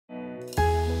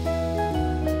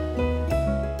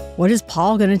What is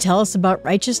Paul going to tell us about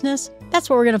righteousness? That's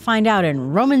what we're going to find out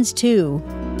in Romans 2.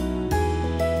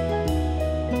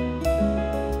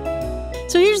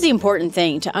 So here's the important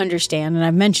thing to understand, and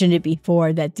I've mentioned it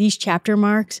before, that these chapter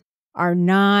marks are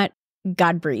not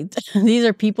God-breathed. These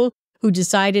are people who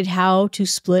decided how to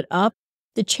split up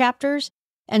the chapters.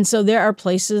 And so there are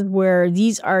places where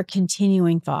these are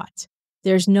continuing thoughts.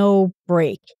 There's no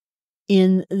break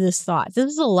in this thought.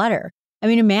 This is a letter. I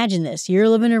mean, imagine this. You're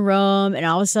living in Rome, and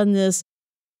all of a sudden this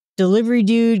delivery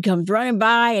dude comes running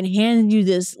by and hands you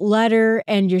this letter,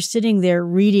 and you're sitting there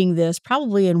reading this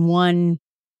probably in one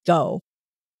go.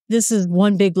 This is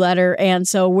one big letter. And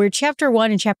so where chapter 1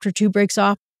 and chapter 2 breaks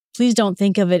off, please don't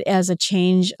think of it as a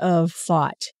change of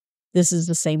thought. This is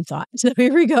the same thought. So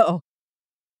here we go.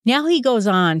 Now he goes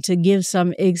on to give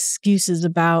some excuses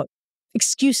about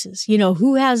excuses. You know,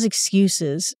 who has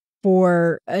excuses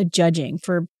for judging,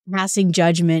 for passing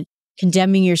judgment,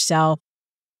 condemning yourself,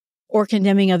 or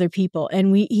condemning other people?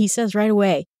 And he says right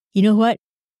away, you know what?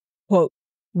 Quote,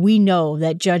 we know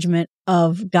that judgment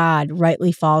of God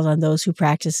rightly falls on those who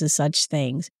practices such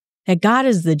things. That God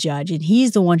is the judge, and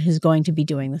he's the one who's going to be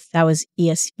doing this. That was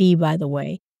ESV, by the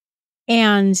way.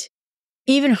 And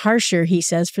even harsher, he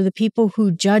says, for the people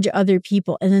who judge other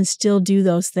people and then still do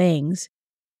those things,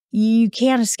 you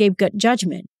can't escape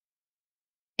judgment.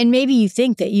 And maybe you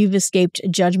think that you've escaped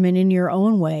judgment in your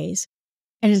own ways,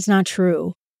 and it's not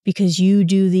true because you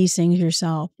do these things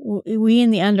yourself. We, in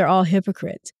the end, are all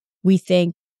hypocrites. We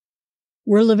think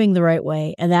we're living the right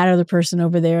way, and that other person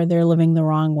over there, they're living the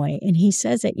wrong way. And he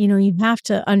says that, you have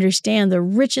to understand the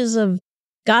riches of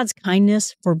God's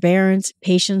kindness, forbearance,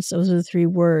 patience, those are the 3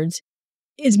 words,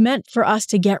 is meant for us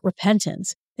to get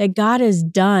repentance, that God has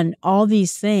done all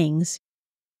these things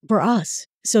for us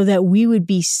so that we would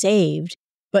be saved.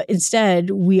 But instead,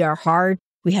 we are hard.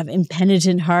 We have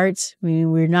impenitent hearts.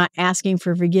 We're not asking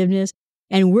for forgiveness,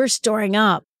 and we're storing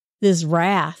up this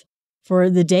wrath for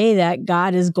the day that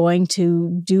God is going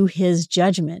to do his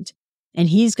judgment. And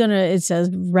he's going to, it says,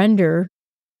 render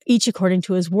each according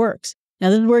to his works. Now,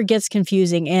 this is where it gets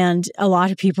confusing. And a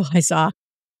lot of people I saw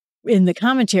in the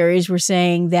commentaries were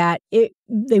saying that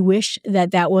they wish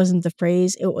that wasn't the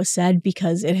phrase it was said,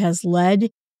 because it has led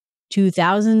to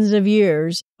thousands of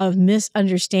years of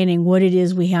misunderstanding what it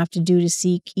is we have to do to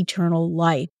seek eternal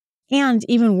life. And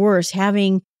even worse,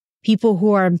 having people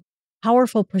who are in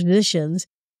powerful positions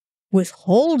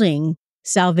withholding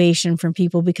salvation from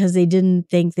people because they didn't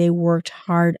think they worked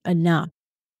hard enough.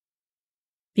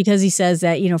 Because he says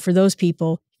that, for those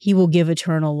people, he will give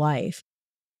eternal life,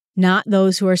 not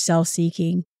those who are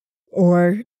self-seeking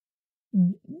or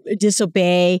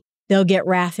disobey. They'll get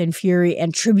wrath and fury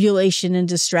and tribulation and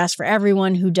distress for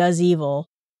everyone who does evil.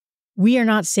 We are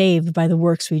not saved by the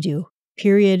works we do.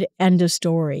 Period. End of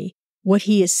story. What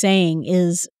he is saying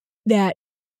is that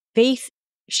faith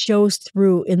shows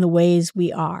through in the ways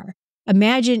we are.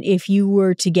 Imagine if you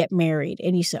were to get married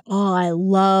and you said, oh, I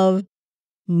love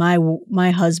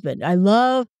my husband. I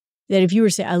love that. If you were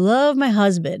to say, I love my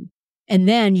husband, and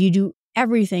then you do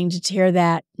everything to tear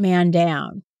that man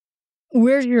down,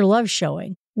 where's your love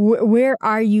showing? Where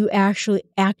are you actually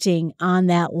acting on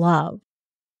that love?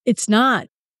 It's not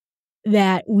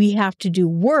that we have to do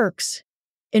works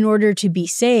in order to be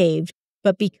saved,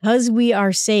 but because we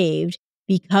are saved,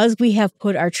 because we have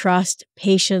put our trust,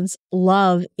 patience,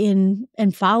 love in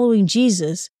and following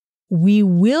Jesus, we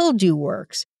will do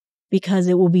works because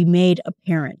it will be made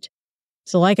apparent.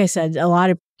 So like I said, a lot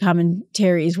of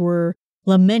commentaries were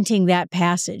lamenting that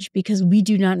passage because we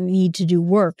do not need to do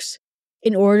works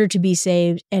in order to be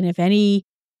saved. And if any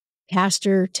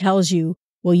pastor tells you,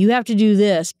 well, you have to do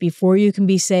this before you can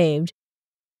be saved,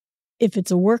 if it's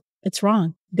a work, it's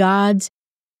wrong. God's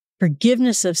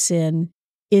forgiveness of sin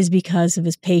is because of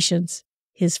his patience,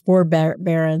 his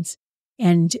forbearance,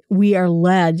 and we are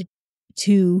led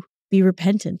to be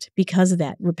repentant because of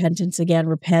that. Repentance, again,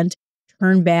 repent,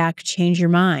 turn back, change your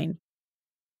mind.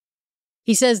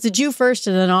 He says the Jew first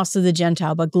and then also the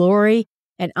Gentile, but glory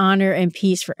and honor and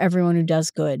peace for everyone who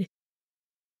does good.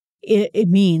 It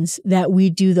means that we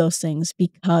do those things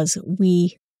because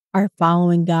we are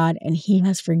following God and he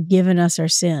has forgiven us our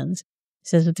sins. It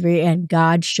says at the very end,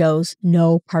 God shows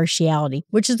no partiality,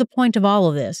 which is the point of all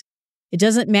of this. It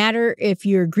doesn't matter if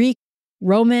you're Greek,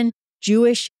 Roman,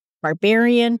 Jewish,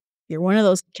 barbarian, you're one of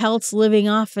those Celts living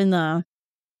off in the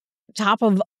top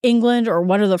of England or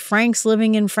one of the Franks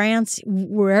living in France,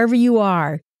 wherever you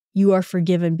are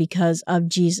forgiven because of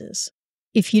Jesus.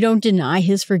 If you don't deny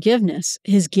his forgiveness,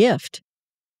 his gift,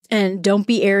 and don't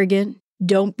be arrogant,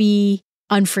 don't be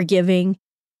unforgiving.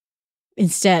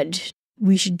 Instead,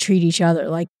 we should treat each other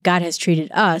like God has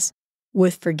treated us.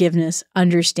 with forgiveness,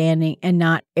 understanding, and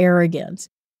not arrogance.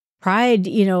 Pride,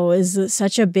 is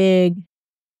such a big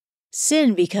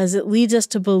sin because it leads us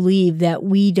to believe that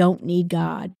we don't need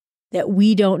God, that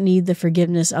we don't need the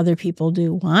forgiveness other people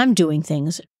do. Well, I'm doing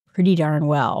things pretty darn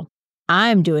well.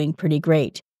 I'm doing pretty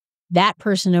great. That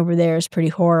person over there is pretty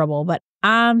horrible, but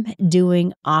I'm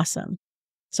doing awesome.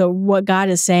 So what God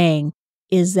is saying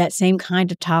is that same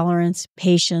kind of tolerance,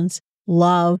 patience,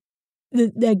 love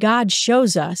that God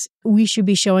shows us, we should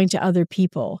be showing to other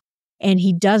people. And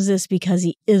he does this because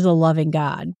he is a loving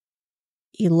God.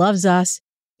 He loves us,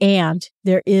 and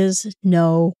there is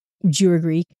no Jew or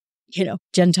Greek,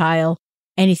 Gentile,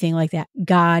 anything like that.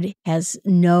 God has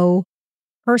no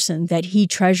person that he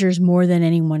treasures more than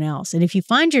anyone else. And if you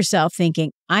find yourself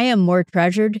thinking, I am more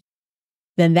treasured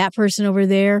than that person over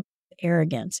there,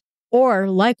 arrogance. Or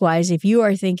likewise, if you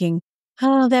are thinking,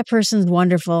 oh, that person's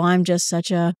wonderful, I'm just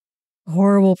such a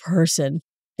horrible person,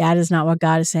 that is not what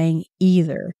God is saying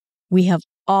either. We have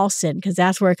all sinned, because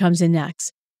that's where it comes in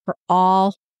next. For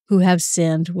all who have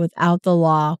sinned without the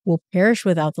law will perish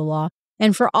without the law,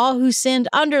 and for all who sinned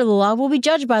under the law will be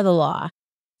judged by the law.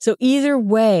 So either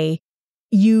way,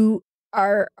 you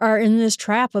are in this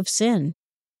trap of sin.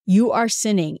 You are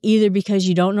sinning either because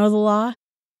you don't know the law,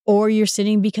 or you're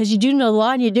sinning because you do know the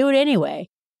law and you do it anyway.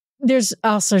 There's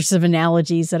all sorts of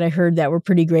analogies that I heard that were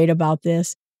pretty great about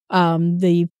this.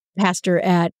 The pastor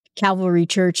at Calvary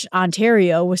Church,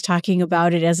 Ontario, was talking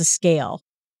about it as a scale,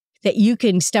 that you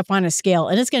can step on a scale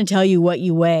and it's going to tell you what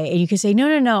you weigh. And you can say,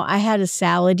 no, I had a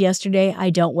salad yesterday. I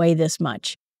don't weigh this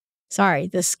much. Sorry,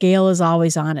 the scale is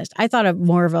always honest. I thought of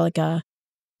more of like a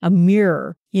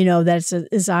mirror, that's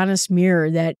this honest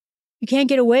mirror that you can't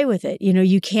get away with it.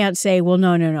 You can't say, well,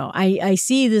 no. I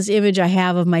see this image I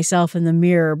have of myself in the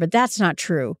mirror, but that's not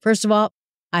true. First of all,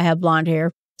 I have blonde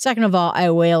hair. Second of all,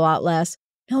 I weigh a lot less.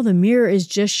 No, the mirror is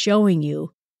just showing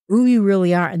you who you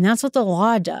really are. And that's what the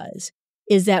law does,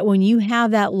 is that when you have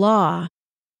that law,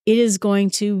 it is going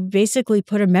to basically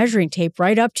put a measuring tape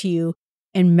right up to you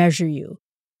and measure you.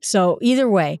 So either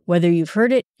way, whether you've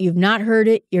heard it, you've not heard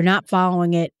it, you're not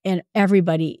following it, and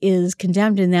everybody is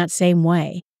condemned in that same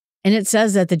way. And it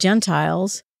says that the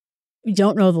Gentiles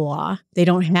don't know the law. They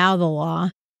don't have the law.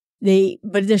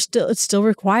 But it's still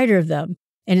required of them.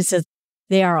 And it says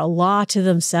they are a law to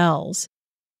themselves,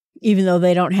 even though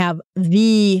they don't have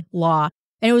the law.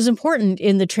 And it was important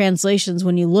in the translations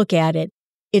when you look at it.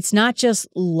 It's not just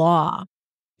law.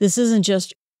 This isn't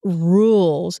just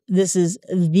rules. This is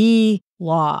the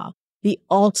law, the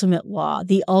ultimate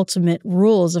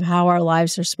rules of how our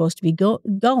lives are supposed to be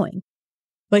going.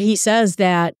 But he says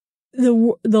that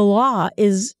the law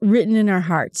is written in our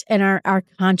hearts and our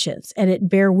conscience, and it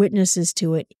bear witnesses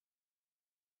to it.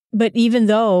 But even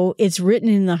though it's written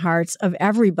in the hearts of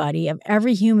everybody, of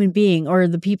every human being, or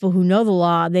the people who know the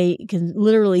law, they can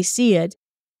literally see it.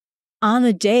 On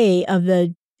the day of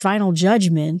the final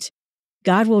judgment,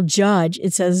 God will judge,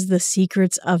 it says, the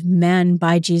secrets of men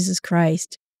by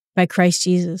Christ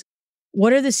Jesus.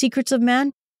 What are the secrets of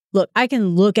men? Look, I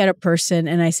can look at a person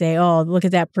and I say, oh, look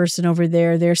at that person over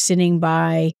there. They're sinning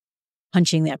by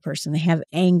punching that person. They have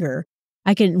anger.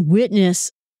 I can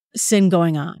witness sin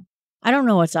going on. I don't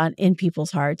know what's in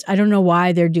people's hearts. I don't know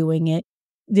why they're doing it.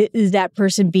 Is that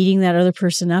person beating that other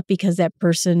person up because that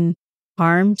person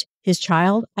harmed his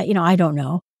child? I don't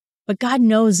know. But God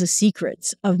knows the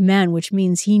secrets of men, which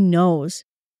means he knows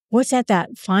what's at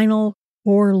that final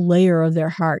core layer of their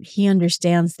heart. He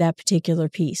understands that particular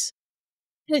piece.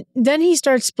 Then he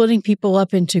starts splitting people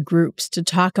up into groups to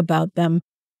talk about them,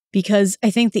 because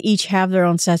I think they each have their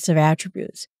own sets of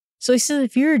attributes. So he says,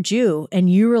 if you're a Jew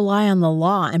and you rely on the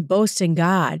law and boast in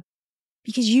God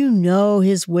because you know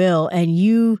his will and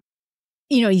you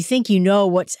think you know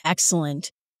what's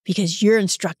excellent because you're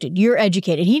instructed, you're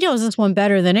educated. He knows this one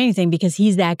better than anything because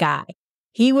he's that guy.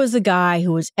 He was the guy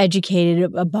who was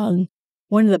educated among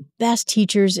one of the best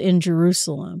teachers in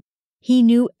Jerusalem. He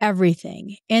knew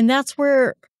everything. And that's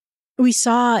where we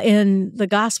saw in the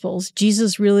Gospels,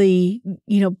 Jesus really,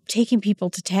 taking people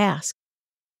to task.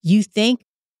 You think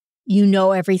you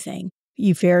know everything,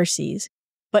 you Pharisees,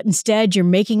 but instead you're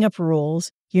making up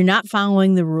rules. You're not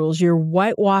following the rules. You're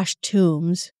whitewashed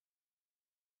tombs.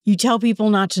 You tell people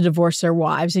not to divorce their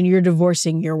wives and you're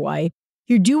divorcing your wife.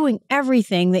 You're doing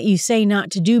everything that you say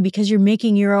not to do because you're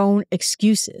making your own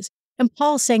excuses. And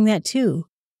Paul's saying that too.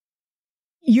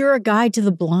 You're a guide to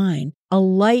the blind, a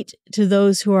light to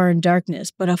those who are in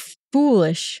darkness, but a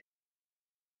foolish.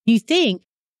 You think,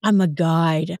 I'm a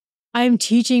guide. I'm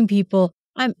teaching people.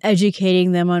 I'm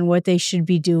educating them on what they should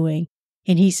be doing.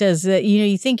 And he says that,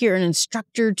 you think you're an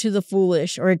instructor to the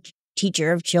foolish or a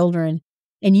teacher of children.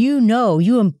 and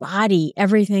you embody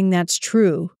everything that's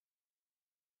true.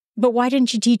 But why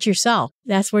didn't you teach yourself?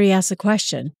 That's where he asks the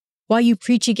question. While you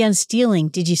preach against stealing,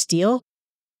 did you steal?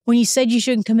 When you said you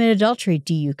shouldn't commit adultery,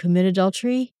 do you commit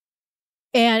adultery?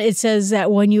 And it says that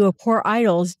when you abhor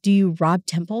idols, do you rob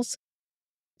temples?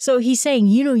 So he's saying,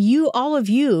 all of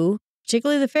you,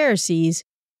 particularly the Pharisees,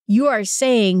 you are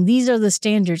saying these are the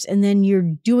standards, and then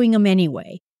you're doing them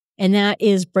anyway. And that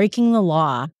is breaking the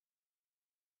law.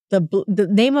 The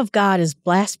name of God is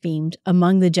blasphemed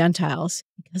among the Gentiles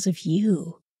because of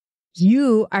you.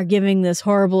 You are giving this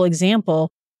horrible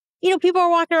example. People are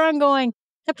walking around going,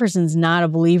 that person's not a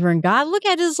believer in God. Look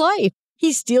at his life.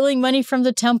 He's stealing money from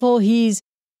the temple. He's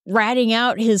ratting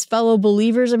out his fellow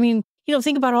believers. I mean,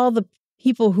 think about all the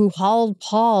people who hauled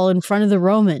Paul in front of the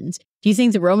Romans. Do you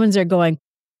think the Romans are going,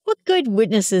 what good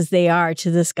witnesses they are to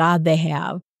this God they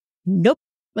have? Nope.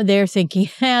 But they're thinking,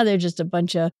 they're just a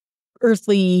bunch of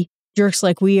earthly jerks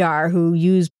like we are who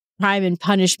use crime and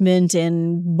punishment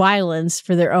and violence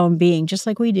for their own being, just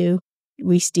like we do.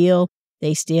 We steal,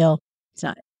 they steal. It's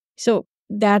not. So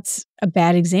that's a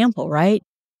bad example, right?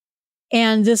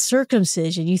 And this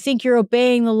circumcision, you think you're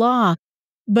obeying the law,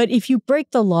 but if you break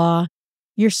the law,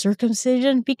 your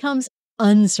circumcision becomes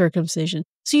uncircumcision.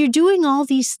 So you're doing all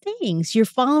these things. You're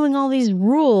following all these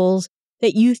rules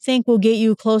that you think will get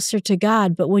you closer to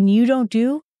God. But when you don't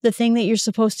do the thing that you're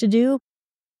supposed to do,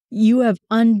 you have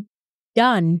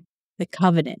undone the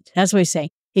covenant. That's what he's saying.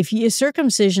 If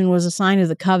circumcision was a sign of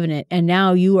the covenant and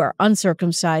now you are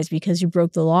uncircumcised because you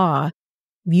broke the law,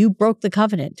 you broke the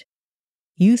covenant.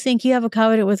 You think you have a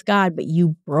covenant with God, but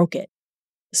you broke it.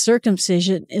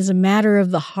 Circumcision is a matter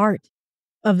of the heart,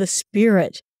 of the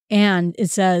spirit. And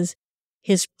it says,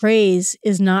 his praise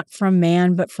is not from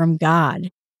man, but from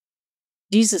God.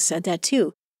 Jesus said that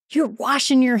too. You're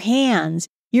washing your hands.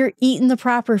 You're eating the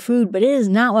proper food, but it is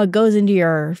not what goes into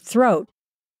your throat,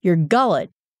 your gullet,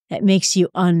 that makes you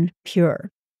unpure.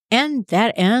 And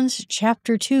that ends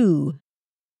chapter 2.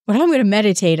 What I'm going to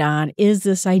meditate on is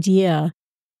this idea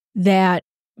that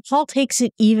Paul takes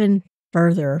it even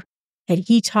further, that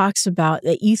he talks about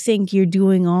that you think you're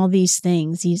doing all these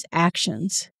things, these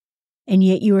actions, and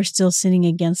yet you are still sinning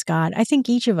against God. I think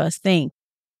each of us think,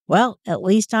 well, at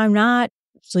least I'm not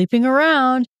sleeping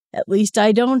around. At least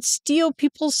I don't steal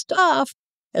people's stuff.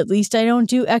 At least I don't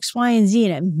do X, Y, and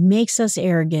Z. And it makes us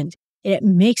arrogant. And it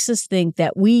makes us think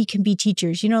that we can be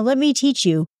teachers. Let me teach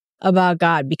you about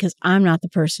God because I'm not the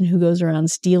person who goes around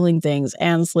stealing things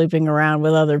and sleeping around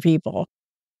with other people.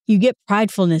 You get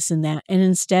pridefulness in that. And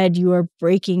instead you are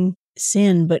breaking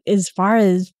sin. But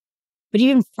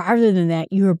even farther than that,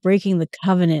 you are breaking the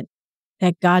covenant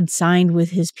that God signed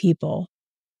with his people.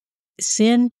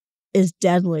 Sin is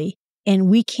deadly. And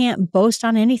we can't boast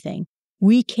on anything.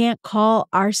 We can't call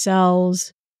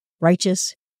ourselves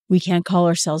righteous. We can't call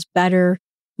ourselves better.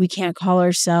 We can't call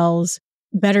ourselves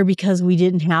better because we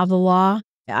didn't have the law.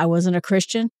 I wasn't a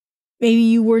Christian. Maybe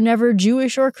you were never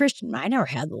Jewish or Christian. I never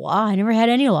had the law. I never had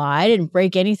any law. I didn't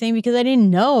break anything because I didn't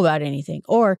know about anything.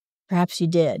 Or perhaps you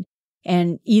did.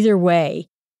 And either way,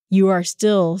 you are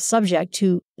still subject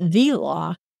to the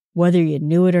law, whether you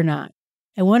knew it or not.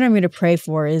 And what I'm going to pray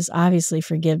for is obviously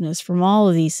forgiveness from all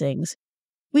of these things.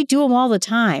 We do them all the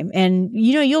time. And,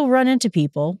 you'll run into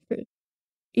people,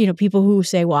 people who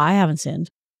say, well, I haven't sinned.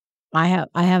 I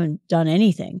haven't done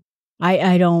anything.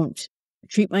 I don't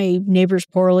treat my neighbors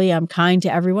poorly. I'm kind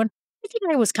to everyone. I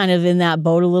think I was kind of in that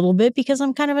boat a little bit because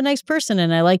I'm kind of a nice person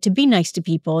and I like to be nice to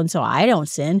people. And so I don't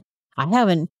sin. I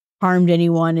haven't harmed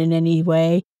anyone in any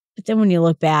way. But then when you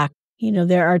look back,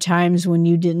 there are times when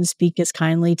you didn't speak as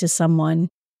kindly to someone.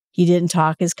 You didn't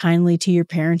talk as kindly to your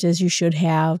parents as you should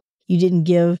have. You didn't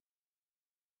give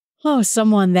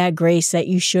someone that grace that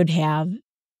you should have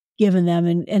given them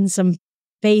and some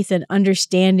faith and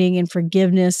understanding and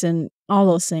forgiveness and all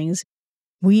those things.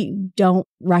 We don't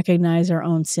recognize our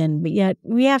own sin, but yet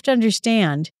we have to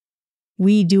understand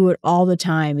we do it all the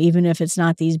time, even if it's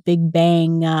not these big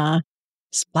bang,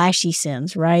 splashy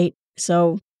sins, right?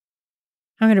 So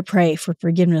I'm going to pray for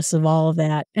forgiveness of all of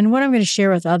that. And what I'm going to share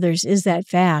with others is that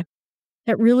fact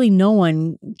that really no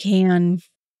one can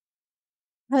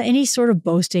have any sort of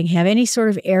boasting, have any sort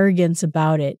of arrogance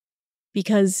about it,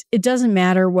 because it doesn't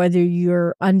matter whether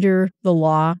you're under the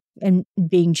law and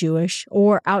being Jewish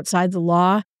or outside the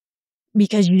law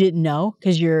because you didn't know,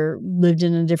 because you lived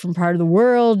in a different part of the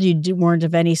world, you weren't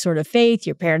of any sort of faith,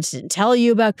 your parents didn't tell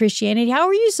you about Christianity. How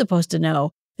are you supposed to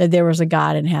know that there was a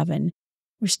God in heaven?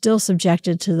 We're still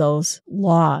subjected to those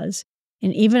laws.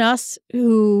 And even us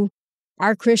who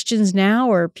are Christians now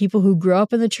or people who grew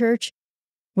up in the church,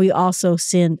 we also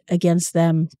sinned against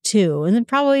them too. And in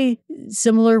probably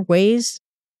similar ways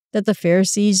that the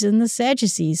Pharisees and the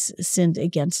Sadducees sinned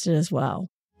against it as well.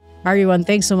 All right, everyone,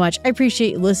 thanks so much. I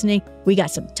appreciate you listening. We got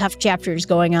some tough chapters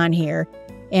going on here.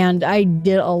 And I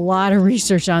did a lot of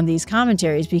research on these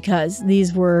commentaries because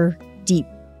these were deep.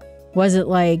 Wasn't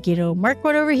like, Mark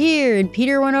went over here and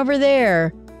Peter went over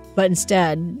there. But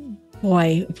instead,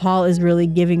 boy, Paul is really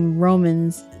giving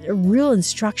Romans a real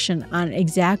instruction on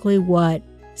exactly what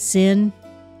sin,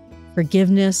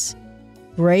 forgiveness,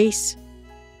 grace,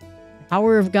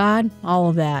 power of God, all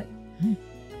of that.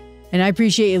 And I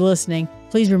appreciate you listening.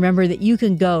 Please remember that you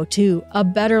can go to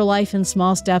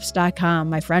abetterlifeinsmallsteps.com.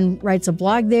 My friend writes a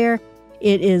blog there.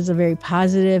 It is a very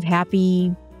positive,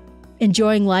 happy,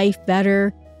 enjoying life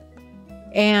better.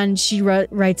 And she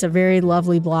writes a very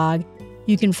lovely blog.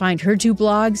 You can find her 2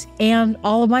 blogs and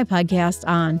all of my podcasts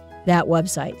on that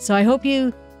website. So I hope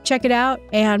you check it out.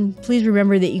 And please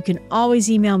remember that you can always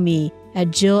email me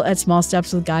at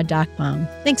jill@smallstepswithgod.com.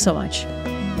 Thanks so much.